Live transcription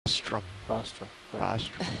Rostra.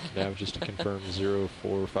 Rostra. Nav, just to confirm,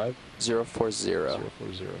 045? 040. 040,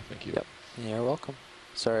 thank you. Yep. You're welcome.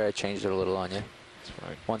 Sorry I changed it a little on you. It's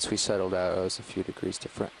fine. Once we settled out, it was a few degrees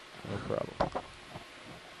different. No problem.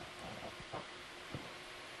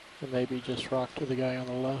 And maybe just rock to the guy on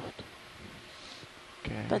the left.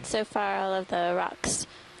 Okay. But so far, all of the rocks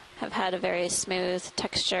have had a very smooth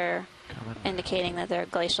texture, indicating that they're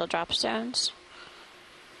glacial drop stones.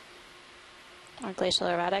 Or glacial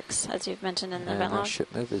erratics, as you've mentioned in the event And our log.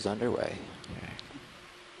 ship move is underway. Okay.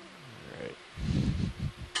 All right.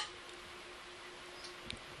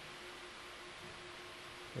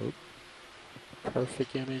 Oh.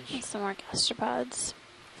 Perfect image. And some more gastropods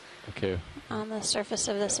Okay. on the surface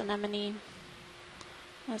of this anemone.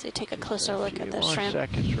 As we take a closer look at the A few more shrimp.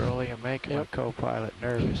 seconds, Rolly. I'm making my co-pilot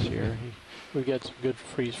nervous here. We've got some good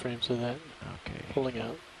freeze frames of that Okay. pulling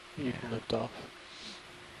out. You can lift off.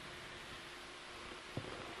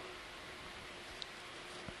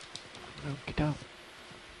 Okie doke.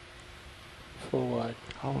 Full wide.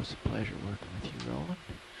 Always a pleasure working with you, Roland.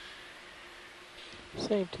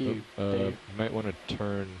 Same to you, You Dave. might want to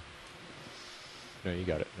turn. No, you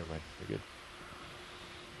got it. Never mind. You're good.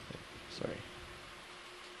 Sorry.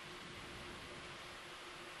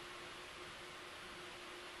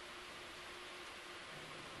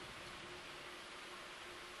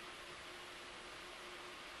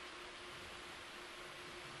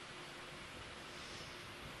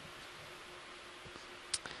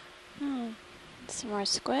 Some more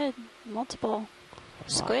squid. Multiple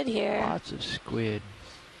squid here. Lots of squid.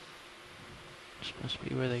 This must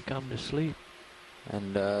be where they come to sleep.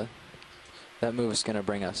 And that move is going to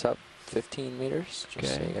bring us up 15 meters,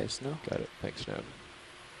 just so you guys know. Got it. Thanks, Nav.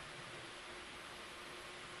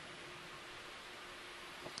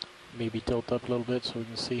 Maybe tilt up a little bit so we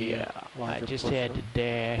can see. Yeah, I just had to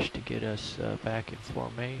dash to get us back in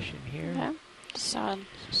formation here. Okay. Saw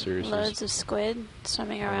Seriously. loads of squid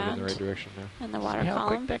swimming around in the right direction now. in the water See how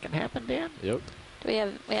column. quick that can happen, Dan? Yep. We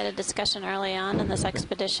had a discussion early on in this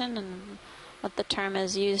expedition and what the term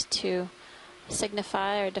is used to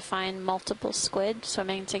signify or define multiple squid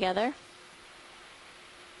swimming together.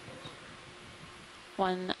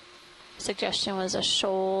 One suggestion was a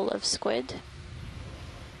shoal of squid.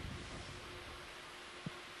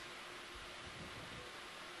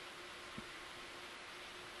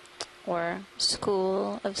 Or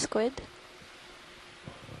school of squid.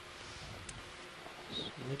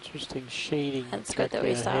 Some interesting shading. That's good that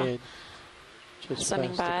we saw. ahead, just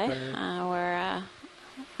Swimming by past the berm. were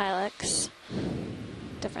ilex,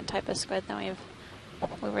 different type of squid than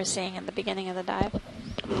we were seeing at the beginning of the dive.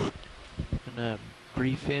 I'm gonna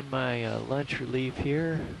brief in my lunch relief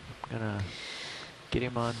here. I'm gonna get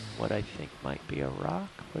him on what I think might be a rock.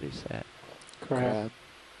 What is that? Crab.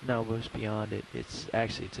 No, it was beyond it. It's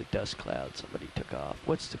actually a dust cloud somebody took off.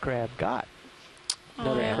 What's the crab got?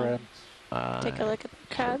 Another crab. Take a look at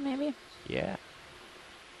the crab, maybe. Yeah.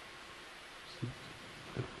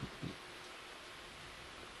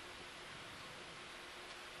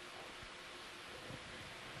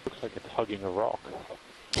 Looks like it's hugging a rock.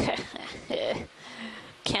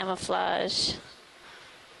 Camouflage.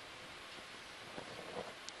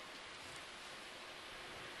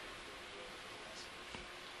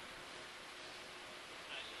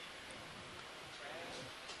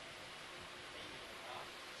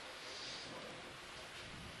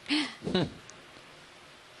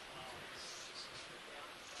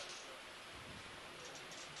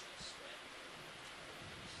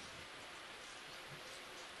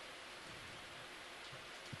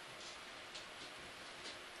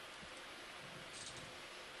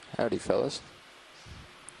 Howdy, fellas.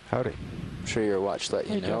 Howdy. I'm sure your watch let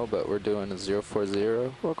you Hey, know, Jeff. but we're doing a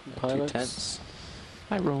 040. Welcome, 2 pilots. tenths.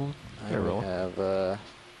 Hi, Roland. I only have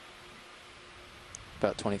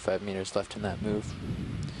about 25 meters left in that move,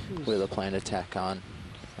 with a planned attack on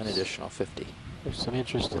an additional 50. There's some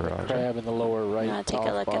interest in the Roger. crab in the lower right. You want to take a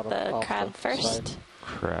off look at bottom, the off crab the first? side.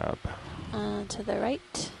 Crab. To the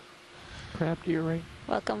right. Crab to your right.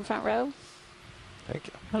 Welcome, front row. Thank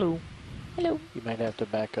you. Hello. Hello. You might have to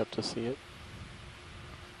back up to see it.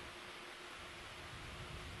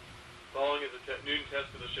 Following is a noon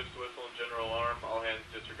test of the ship's whistle and general alarm. All hands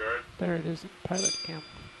disregard. There it is, pilot camp.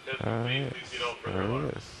 Test complete. Yes. Please get all further There alarm.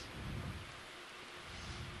 it is.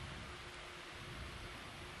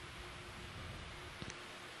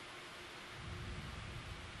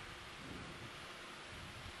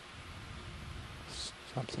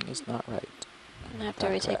 Something is not right. And after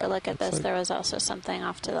we take a look at this, there was also something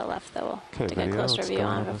off to the left that we'll Okay, take a video, closer what's view going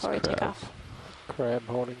on on with before we this take crab? off. Crab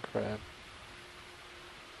holding crab.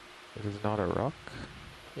 It is not a rock.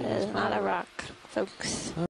 It is not a rock, folks.